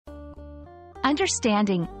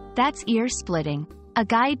Understanding That's Ear-Splitting, a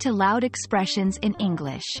guide to loud expressions in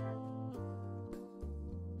English.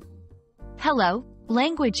 Hello,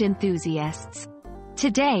 language enthusiasts.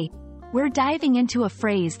 Today, we're diving into a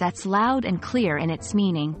phrase that's loud and clear in its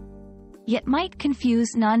meaning, yet might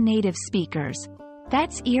confuse non-native speakers.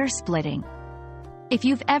 That's ear-splitting. If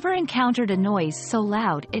you've ever encountered a noise so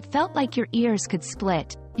loud it felt like your ears could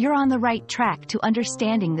split, you're on the right track to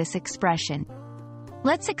understanding this expression.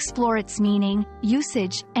 Let's explore its meaning,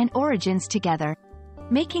 usage, and origins together,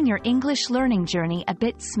 making your English learning journey a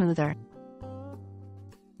bit smoother.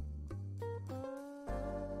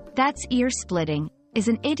 That's ear-splitting is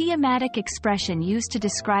an idiomatic expression used to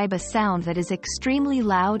describe a sound that is extremely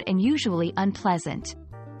loud and usually unpleasant.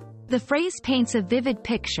 The phrase paints a vivid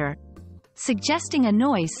picture, suggesting a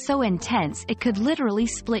noise so intense it could literally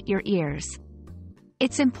split your ears.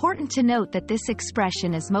 It's important to note that this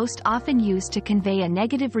expression is most often used to convey a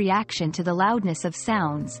negative reaction to the loudness of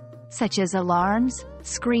sounds, such as alarms,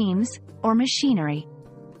 screams, or machinery.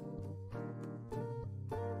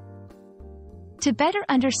 To better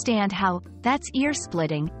understand how "that's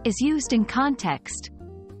ear-splitting" is used in context,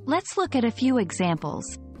 let's look at a few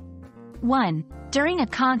examples. 1. During a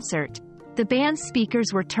concert, the band's speakers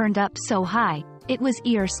were turned up so high, it was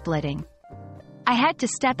ear-splitting. I had to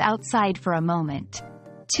step outside for a moment.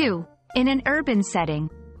 2. In an urban setting,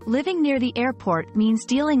 living near the airport means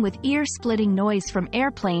dealing with ear-splitting noise from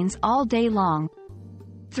airplanes all day long.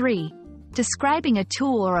 3. Describing a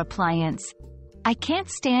tool or appliance. I can't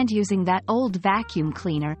stand using that old vacuum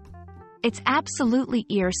cleaner. It's absolutely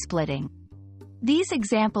ear-splitting. These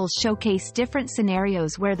examples showcase different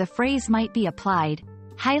scenarios where the phrase might be applied,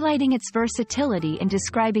 highlighting its versatility in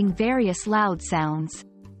describing various loud sounds.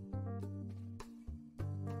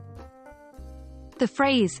 The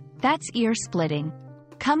phrase, "that's ear-splitting,"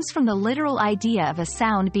 comes from the literal idea of a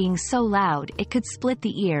sound being so loud it could split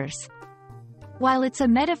the ears. While it's a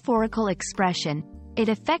metaphorical expression, it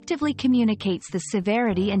effectively communicates the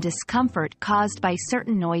severity and discomfort caused by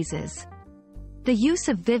certain noises. The use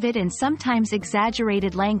of vivid and sometimes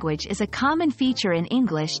exaggerated language is a common feature in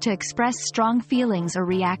English to express strong feelings or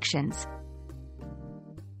reactions.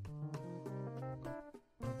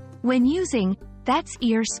 When using "that's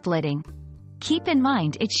ear-splitting," keep in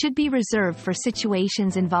mind it should be reserved for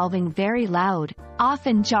situations involving very loud,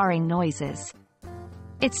 often jarring noises.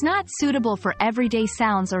 It's not suitable for everyday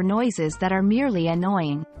sounds or noises that are merely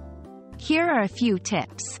annoying. Here are a few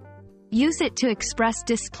tips. Use it to express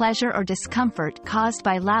displeasure or discomfort caused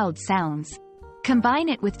by loud sounds. Combine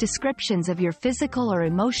it with descriptions of your physical or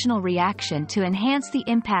emotional reaction to enhance the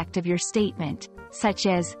impact of your statement, such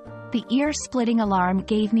as, "The ear-splitting alarm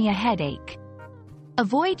gave me a headache."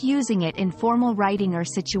 Avoid using it in formal writing or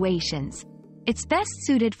situations. It's best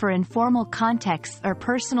suited for informal contexts or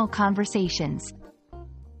personal conversations.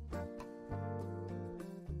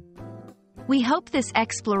 We hope this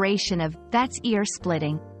exploration of "that's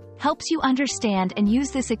ear-splitting" helps you understand and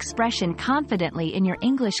use this expression confidently in your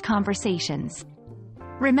English conversations.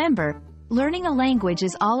 Remember, learning a language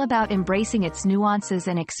is all about embracing its nuances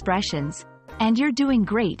and expressions, and you're doing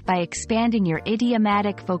great by expanding your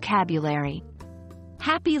idiomatic vocabulary.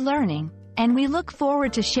 Happy learning, and we look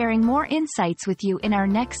forward to sharing more insights with you in our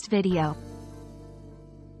next video.